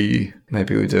 maybe we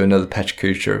do another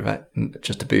Pechakucha event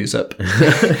just to booze up.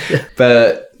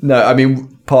 But no, I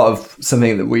mean, part of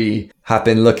something that we have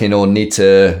been looking or need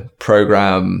to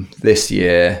program this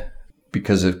year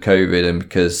because of COVID and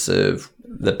because of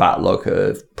the backlog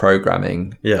of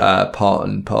programming, part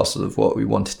and parcel of what we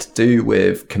wanted to do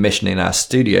with commissioning our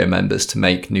studio members to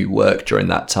make new work during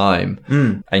that time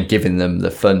and giving them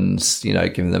the funds, you know,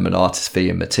 giving them an artist fee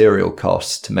and material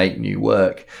costs to make new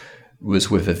work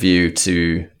was with a view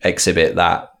to exhibit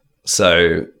that.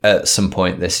 So at some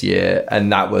point this year,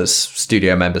 and that was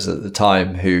studio members at the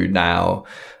time who now,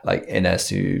 like Ines,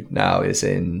 who now is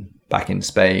back in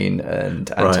Spain, and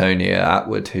Antonia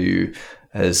Atwood, who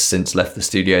has since left the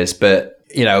studios. But,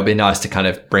 you know, it'd be nice to kind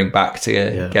of bring back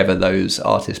together those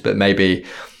artists. But maybe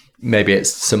at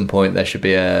some point there should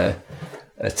be a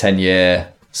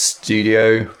 10-year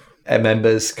studio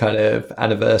members kind of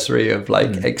anniversary of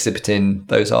like exhibiting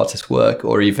those artists' work,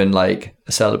 or even like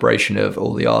a celebration of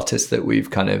all the artists that we've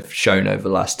kind of shown over the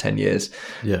last 10 years.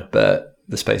 Yeah. But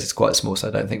the space is quite small, so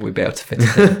I don't think we'd be able to fit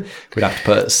it in. We'd have to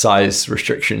put size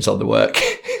restrictions on the work.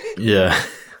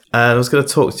 And I was going to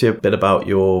talk to you a bit about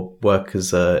your work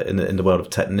as in the world of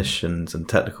technicians and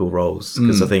technical roles,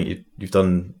 because I think you've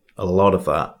done a lot of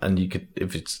that, and you could,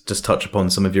 if you just touch upon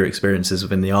some of your experiences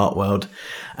within the art world,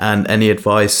 and any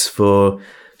advice for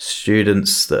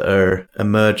students that are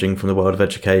emerging from the world of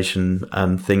education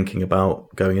and thinking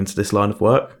about going into this line of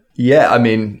work. I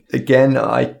mean, again,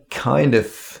 I kind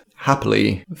of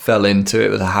happily fell into it.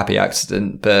 It was a happy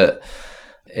accident, but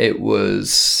it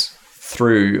was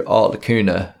through Art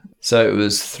Lacuna. So it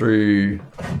was through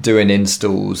doing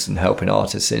installs and helping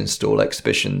artists install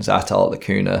exhibitions at Art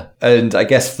Lacuna. And I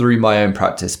guess through my own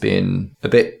practice being a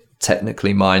bit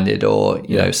technically minded, or,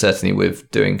 you know, certainly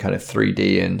with doing kind of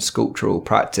 3D and sculptural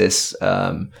practice.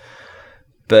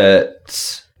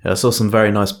 But I saw some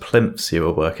very nice plinths you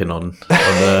were working on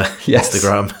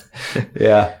Instagram.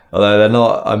 Although they're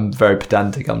not, I'm very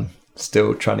pedantic. I'm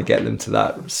still trying to get them to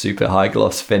that super high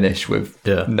gloss finish with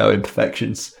no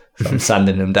imperfections. So I'm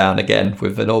sanding them down again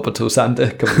with an orbital sander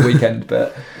come the weekend.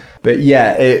 But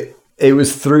it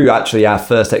was through actually our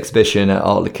first exhibition at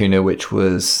Art Lacuna, which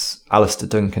was Alistair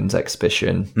Duncan's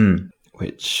exhibition,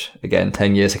 which again,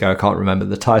 10 years ago, I can't remember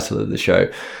the title of the show.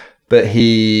 But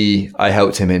I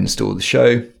helped him install the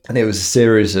show, and it was a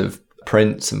series of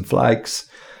prints and flags.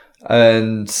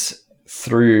 And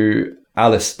through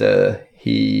Alistair,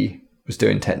 he was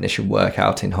doing technician work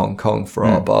out in Hong Kong for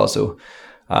Art Basel.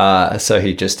 So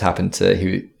he just happened to,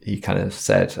 he kind of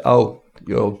said, "Oh,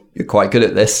 you're quite good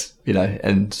at this," you know,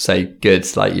 and say good,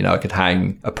 like, you know, I could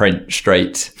hang a print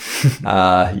straight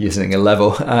using a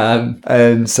level.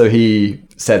 And so he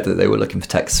said that they were looking for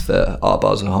texts for Art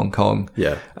Basel in Hong Kong.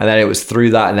 And then it was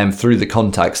through that, and then through the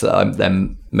contacts that I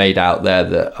then made out there,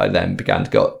 that I then began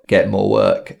to get more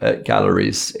work at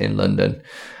galleries in London.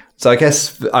 So I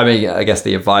guess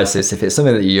the advice is, if it's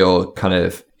something that you're kind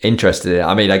of interested in,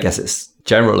 I mean, I guess it's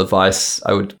general advice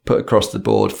I would put across the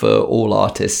board for all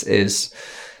artists is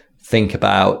think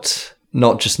about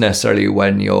not just necessarily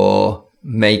when you're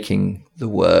making the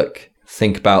work,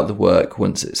 think about the work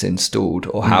once it's installed,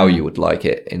 or how you would like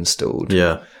it installed.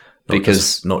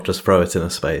 Because not just throw it in a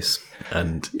space.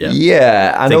 And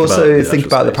and also think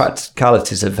about the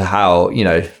practicalities of how, you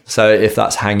know, so if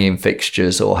that's hanging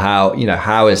fixtures, or how, you know,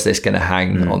 how is this going to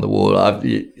hang on the wall?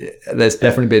 There's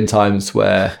definitely been times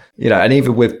where, you know, and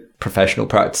even with professional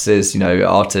practices, you know,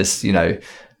 artists, you know,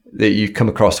 that you come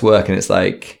across work and it's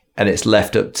like, and it's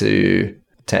left up to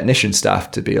technician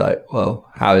staff to be like, well,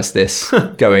 how is this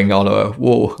going on a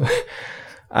wall?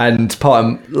 And part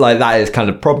of, like, that is kind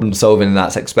of problem solving, and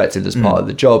that's expected as part of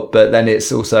the job. But then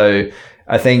it's also,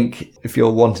 I think, if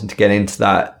you're wanting to get into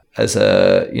that as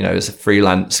a, you know, as a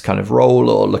freelance kind of role,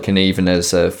 or looking even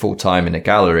as a full-time in a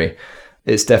gallery,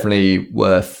 it's definitely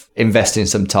worth investing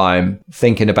some time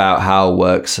thinking about how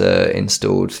works are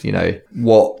installed, you know,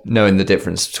 knowing the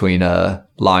difference between a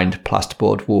lined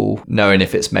plasterboard wall, knowing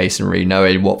if it's masonry,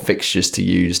 knowing what fixtures to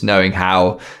use, knowing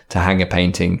how to hang a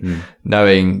painting,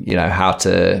 knowing, you know, how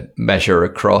to measure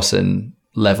across and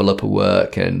level up a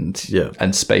work and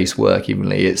space work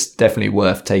evenly, it's definitely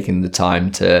worth taking the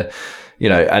time to,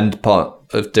 and part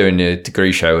of doing a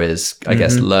degree show is, I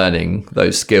guess, learning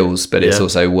those skills, but it's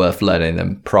also worth learning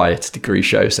them prior to degree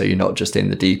show, so you're not just in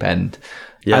the deep end.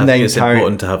 Yeah, and I think it's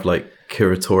important to have like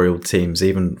curatorial teams,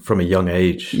 even from a young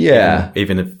age. Yeah.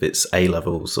 Even if it's A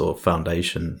levels or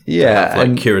foundation. Yeah.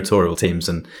 Like curatorial teams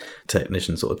and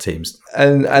technician sort of teams.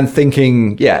 And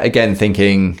thinking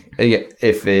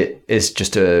if it is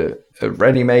just a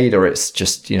ready-made, or it's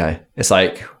just, it's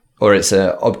like, or it's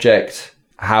an object,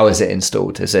 how is it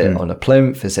installed? Is it on a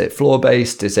plinth? Is it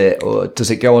floor-based? Or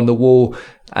does it go on the wall?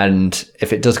 And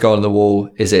if it does go on the wall,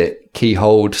 is it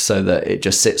keyholed so that it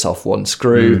just sits off one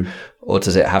screw? Or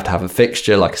does it have to have a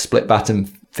fixture, like a split batten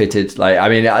fitted?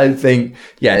 I think,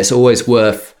 it's always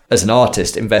worth, as an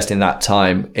artist, investing that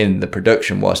time in the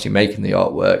production whilst you're making the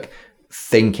artwork,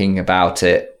 thinking about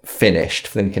it finished,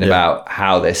 thinking about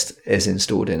how this is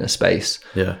installed in a space.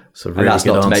 Yeah. So really, and that's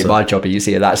not to make my job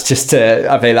easier. That's just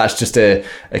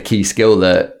a key skill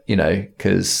that,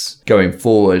 because going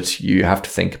forward, you have to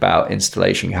think about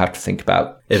installation, you have to think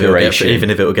about curation.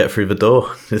 Even if it will get through the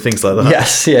door, things like that.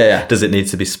 Yes, yeah. Does it need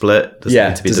to be split? Does it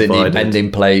need to be divided? It need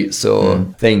bending plates or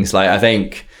things like, I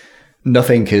think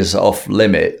nothing is off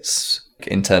limits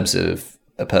in terms of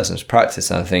a person's practice,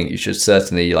 and I think you should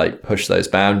certainly push those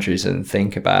boundaries and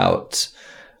think about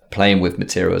playing with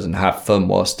materials and have fun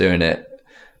whilst doing it,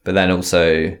 but then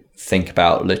also think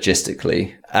about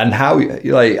logistically and how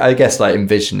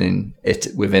envisioning it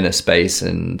within a space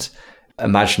and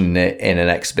imagining it in an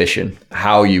exhibition,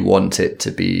 how you want it to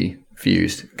be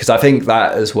viewed. Because I think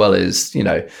that, as well as,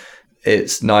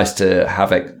 it's nice to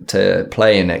have it to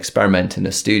play and experiment in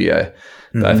a studio.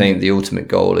 But I think the ultimate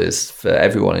goal is for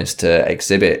everyone is to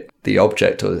exhibit the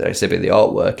object or exhibit the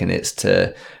artwork, and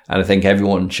I think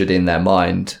everyone should in their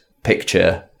mind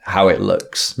picture how it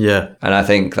looks. Yeah. And I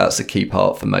think that's the key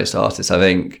part for most artists. I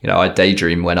think, I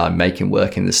daydream when I'm making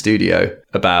work in the studio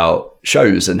about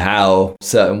shows and how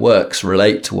certain works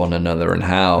relate to one another, and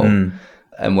how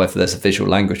and whether there's a visual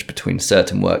language between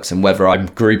certain works, and whether I'm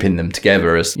grouping them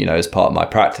together as, as part of my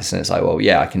practice. And it's like, well,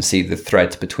 I can see the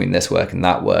threads between this work and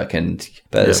that work.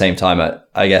 But at the same time,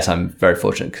 I guess I'm very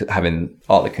fortunate having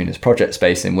Art Lacuna's project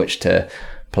space in which to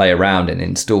play around and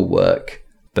install work.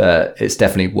 But it's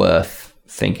definitely worth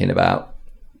thinking about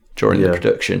during the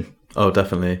production. Oh,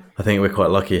 definitely. I think we're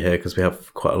quite lucky here because we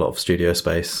have quite a lot of studio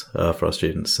space for our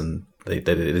students, and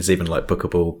there's even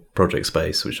bookable project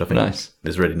space, which I think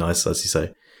is really nice, as you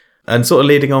say. And sort of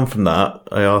leading on from that,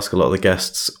 I ask a lot of the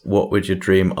guests, what would your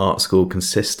dream art school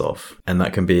consist of? And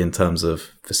that can be in terms of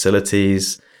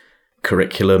facilities,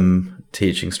 curriculum,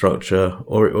 teaching structure,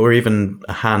 or even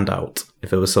a handout. If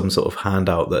there was some sort of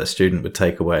handout that a student would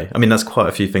take away. I mean, that's quite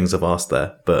a few things I've asked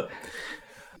there, but...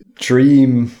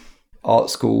 Dream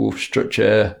art school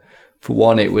structure, for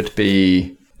one, it would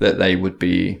be that they would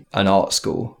be an art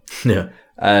school. Yeah.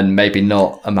 And maybe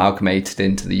not amalgamated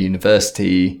into the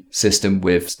university system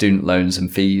with student loans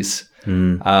and fees.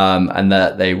 And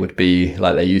that they would be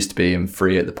like they used to be, and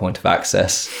free at the point of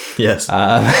access. Yes.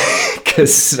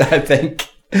 Because I think...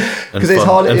 Because it's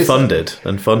hard... And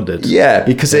funded. Yeah,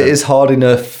 because it is hard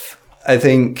enough. I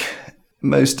think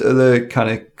most of the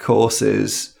kind of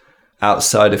courses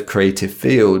outside of creative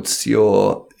fields,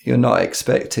 you're not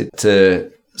expected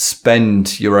to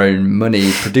spend your own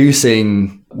money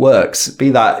producing works,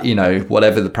 be that,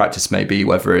 whatever the practice may be,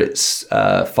 whether it's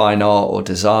fine art or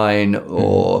design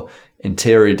or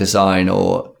interior design,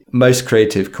 or most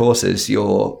creative courses,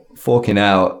 you're forking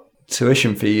out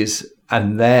tuition fees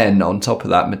and then on top of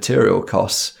that material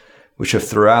costs, which are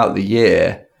throughout the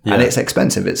year. Yeah. And it's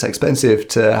expensive. It's expensive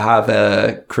to have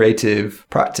a creative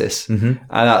practice. And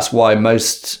that's why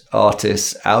most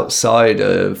artists outside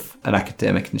of an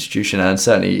academic institution, and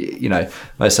certainly,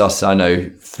 most artists I know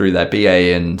through their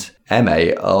BA and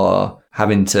MA, are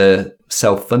having to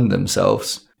self-fund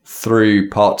themselves through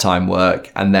part-time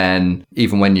work. And then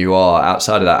even when you are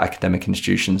outside of that academic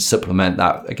institution, supplement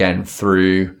that again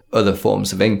through other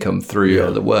forms of income, through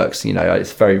other works.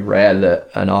 It's very rare that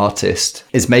an artist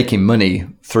is making money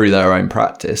through their own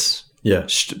practice,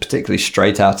 particularly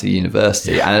straight out of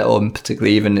university, or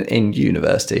particularly even in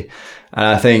university. And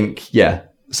I think,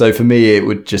 so for me, it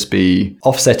would just be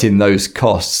offsetting those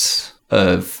costs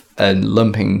and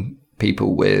lumping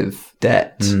people with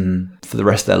debt for the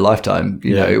rest of their lifetime.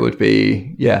 It would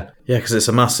be, because it's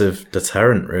a massive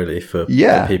deterrent really for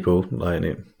people.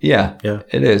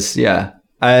 It is,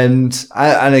 And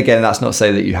again, that's not to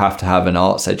say that you have to have an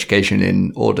arts education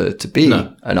in order to be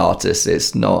an artist.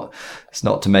 It's not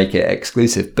to make it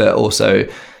exclusive, but also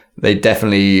they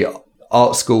definitely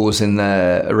art schools in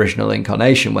their original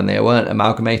incarnation, when they weren't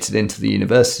amalgamated into the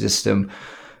university system,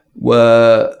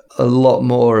 were a lot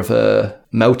more of a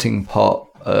melting pot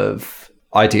of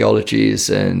ideologies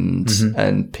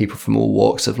and people from all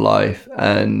walks of life,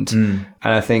 and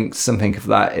I think something of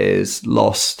that is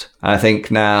lost. And I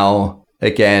think now,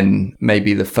 again,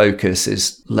 maybe the focus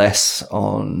is less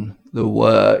on the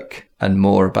work and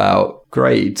more about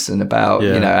grades and about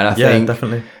and I think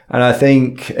definitely. And I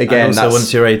think, again, and also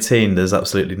once you're 18, there's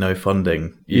absolutely no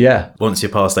funding. Once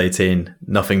you're past 18,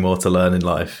 nothing more to learn in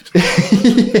life.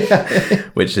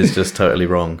 Which is just totally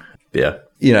wrong. Yeah.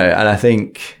 And I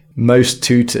think most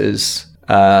tutors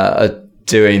are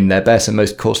doing their best, and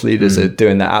most course leaders are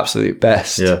doing their absolute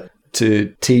best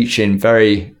to teach in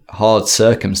very hard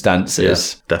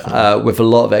circumstances, with a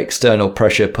lot of external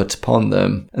pressure put upon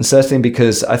them. And certainly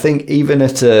because I think even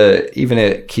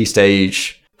at Key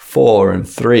Stage 4 and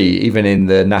 3, even in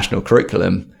the national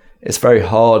curriculum, it's very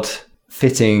hard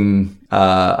fitting,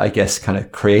 I guess, kind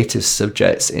of creative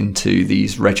subjects into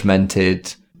these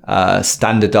regimented,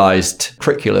 standardized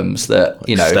curriculums that,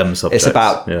 STEM subjects.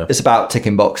 It's about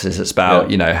ticking boxes. It's about,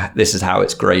 this is how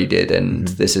it's graded, and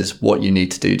this is what you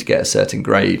need to do to get a certain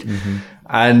grade.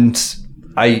 And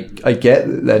I get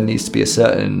that there needs to be a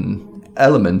certain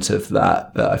element of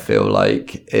that I feel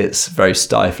like it's very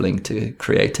stifling to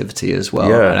creativity as well.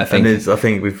 Yeah, and I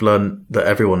think we've learned that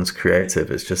everyone's creative.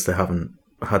 It's just they haven't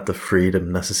had the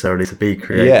freedom necessarily to be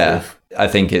creative. Yeah, I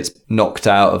think it's knocked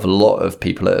out of a lot of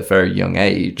people at a very young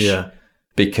age. Yeah,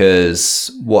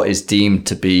 because what is deemed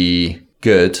to be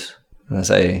good, and I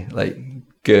say like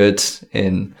good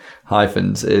in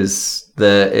hyphens, is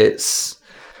that it's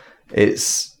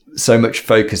so much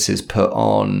focus is put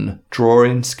on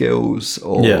drawing skills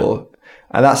and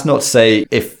that's not to say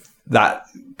if that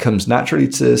comes naturally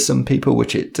to some people,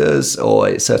 which it does, or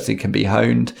it certainly can be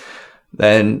honed,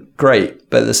 then great.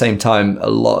 But at the same time,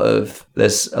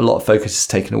 there's a lot of focus is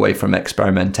taken away from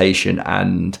experimentation,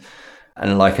 and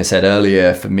like I said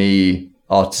earlier, for me,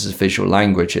 art is a visual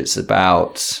language. It's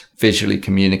about visually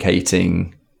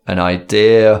communicating an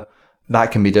idea.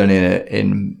 That can be done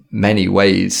in many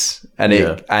ways,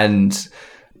 and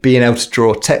being able to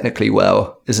draw technically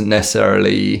well isn't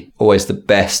necessarily always the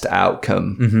best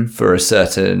outcome for a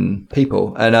certain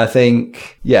people. And I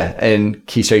think, in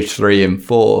Key Stage 3 and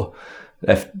 4,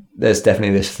 there's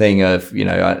definitely this thing of,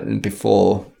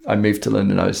 before I moved to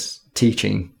London, I was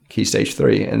teaching Key Stage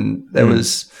 3, and there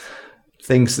was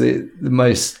things that the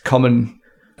most common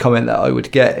comment that I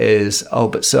would get is, "Oh,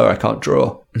 but sir, I can't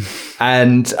draw."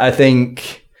 And I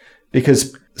think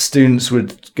because students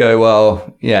would go,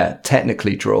 "Well, yeah,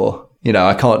 technically draw.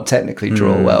 I can't technically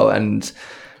draw well." And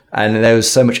there was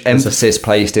so much emphasis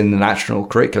placed in the national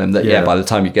curriculum that, by the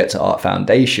time you get to Art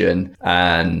Foundation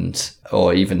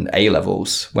or even A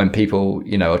levels, when people,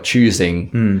 are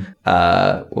choosing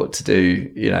what to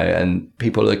do, and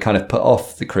people are kind of put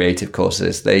off the creative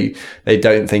courses, they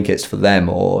don't think it's for them,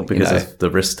 or because of the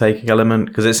risk-taking element.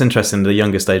 Because it's interesting, the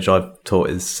youngest age I've taught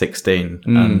is 16,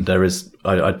 and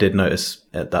I did notice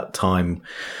at that time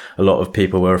a lot of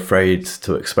people were afraid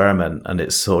to experiment, and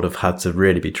it sort of had to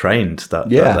really be trained,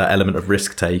 that element of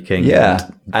risk-taking.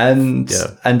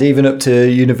 And even up to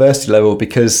university level,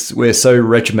 because we're so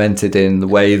regimented in the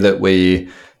way that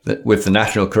with the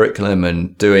national curriculum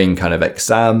and doing kind of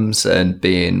exams and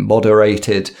being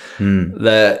moderated,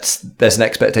 that there's an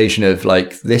expectation of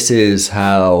like, this is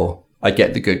how I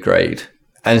get the good grade.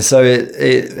 And so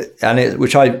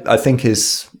which I think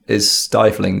is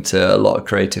stifling to a lot of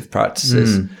creative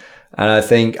practices. And I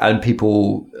think, and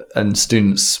people and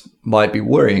students might be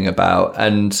worrying about,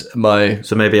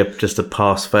 so maybe just a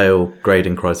pass-fail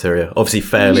grading criteria. Obviously,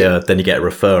 failure, then you get a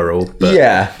referral. But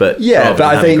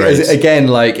I think again,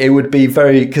 like it would be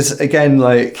very, because again,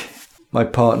 like my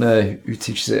partner who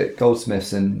teaches at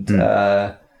Goldsmiths and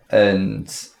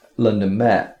London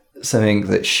Met, something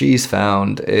that she's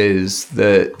found is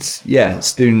that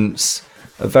students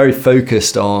are very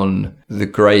focused on the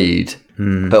grade,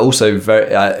 but also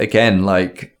very again,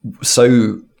 like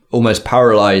so almost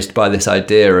paralyzed by this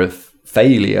idea of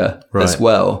failure as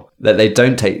well, that they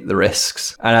don't take the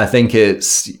risks. And I think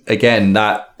it's again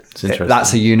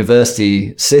that's a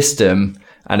university system,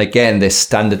 and again this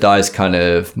standardized kind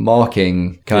of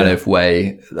marking kind of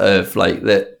way of like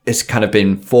that it's kind of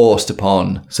been forced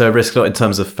upon. So a risk not in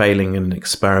terms of failing in an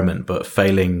experiment, but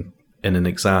failing in an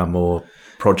exam or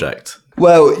project.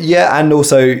 Well, yeah, and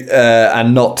also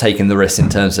and not taking the risk in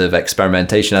terms of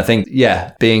experimentation. I think,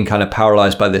 being kind of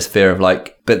paralyzed by this fear of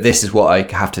like, but this is what I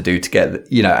have to do to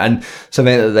get, and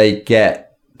something that they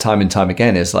get time and time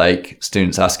again is like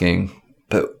students asking,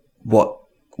 but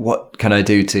what can I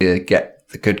do to get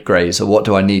the good grades, or what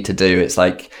do I need to do? It's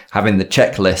like having the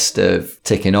checklist of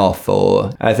ticking off.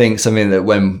 Or I think something that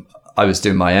when I was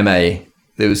doing my MA,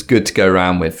 it was good to go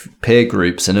around with peer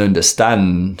groups and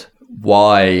understand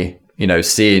why, you know,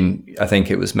 seeing, I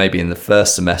think it was maybe in the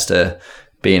first semester,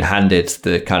 being handed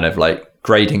the kind of like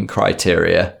grading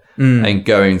criteria and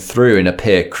going through in a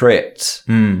peer crit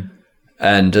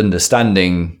and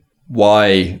understanding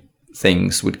why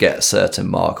things would get a certain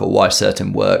mark, or why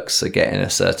certain works are getting a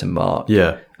certain mark.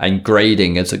 Yeah. And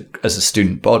grading as a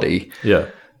student body. Yeah.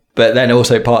 But then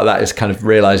also part of that is kind of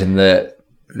realizing that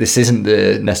this isn't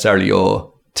necessarily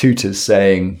your tutors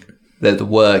saying that the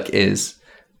work is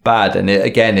bad. And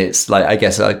it's like, I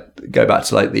guess I go back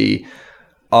to like the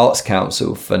Arts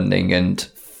Council funding, and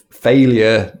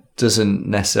failure doesn't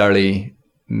necessarily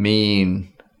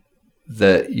mean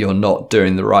that you're not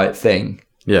doing the right thing.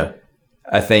 Yeah.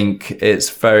 I think it's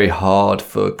very hard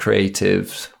for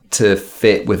creatives to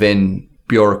fit within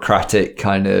bureaucratic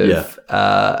kind of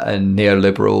and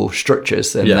neoliberal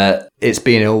structures, and that it's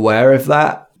being aware of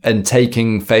that and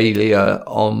taking failure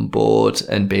on board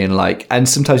and being like, and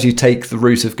sometimes you take the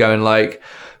route of going like,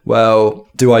 well,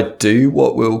 do I do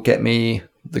what will get me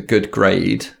the good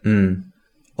grade?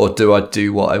 Or do I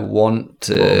do what I want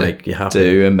to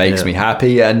do and makes me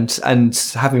happy, and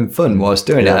having fun whilst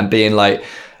doing it, and being like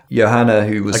Johanna,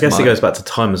 who was... I guess it goes back to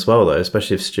time as well, though,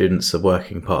 especially if students are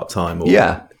working part-time. Or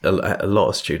a lot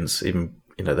of students, even,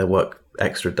 you know, they work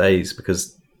extra days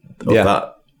because of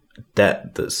that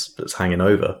debt that's hanging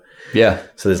over. Yeah.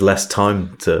 So there's less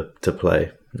time to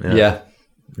play. Yeah.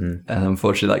 And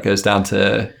unfortunately that goes down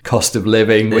to cost of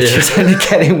living, which is only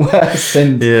getting worse.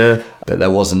 But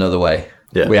there was another way.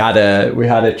 Yeah. We had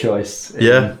a choice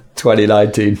in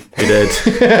 2019. We did.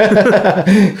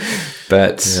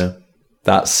 But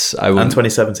that's... And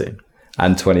 2017.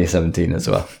 And 2017 as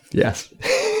well. Yes.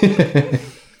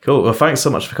 Cool. Well, thanks so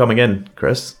much for coming in,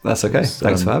 Chris. That's okay.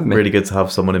 Thanks for having me. Really good to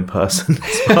have someone in person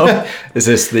as well. Is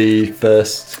this the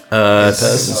first?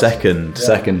 Second.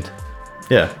 Second.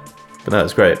 Yeah. But no,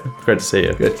 it's great. Great to see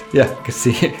you. Good. Yeah, good to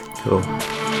see you. Cool.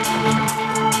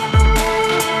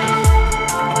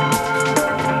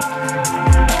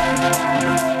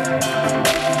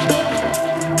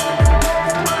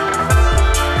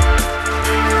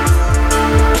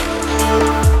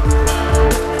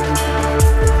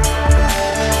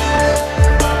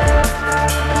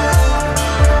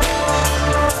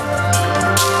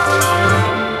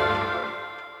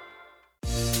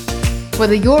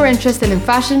 Whether you're interested in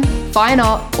fashion, fine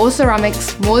art, or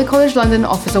ceramics, Morley College London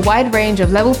offers a wide range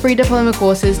of level 3 diploma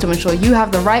courses to ensure you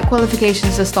have the right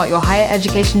qualifications to start your higher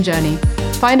education journey.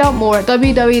 Find out more at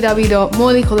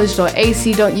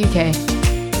www.morleycollege.ac.uk.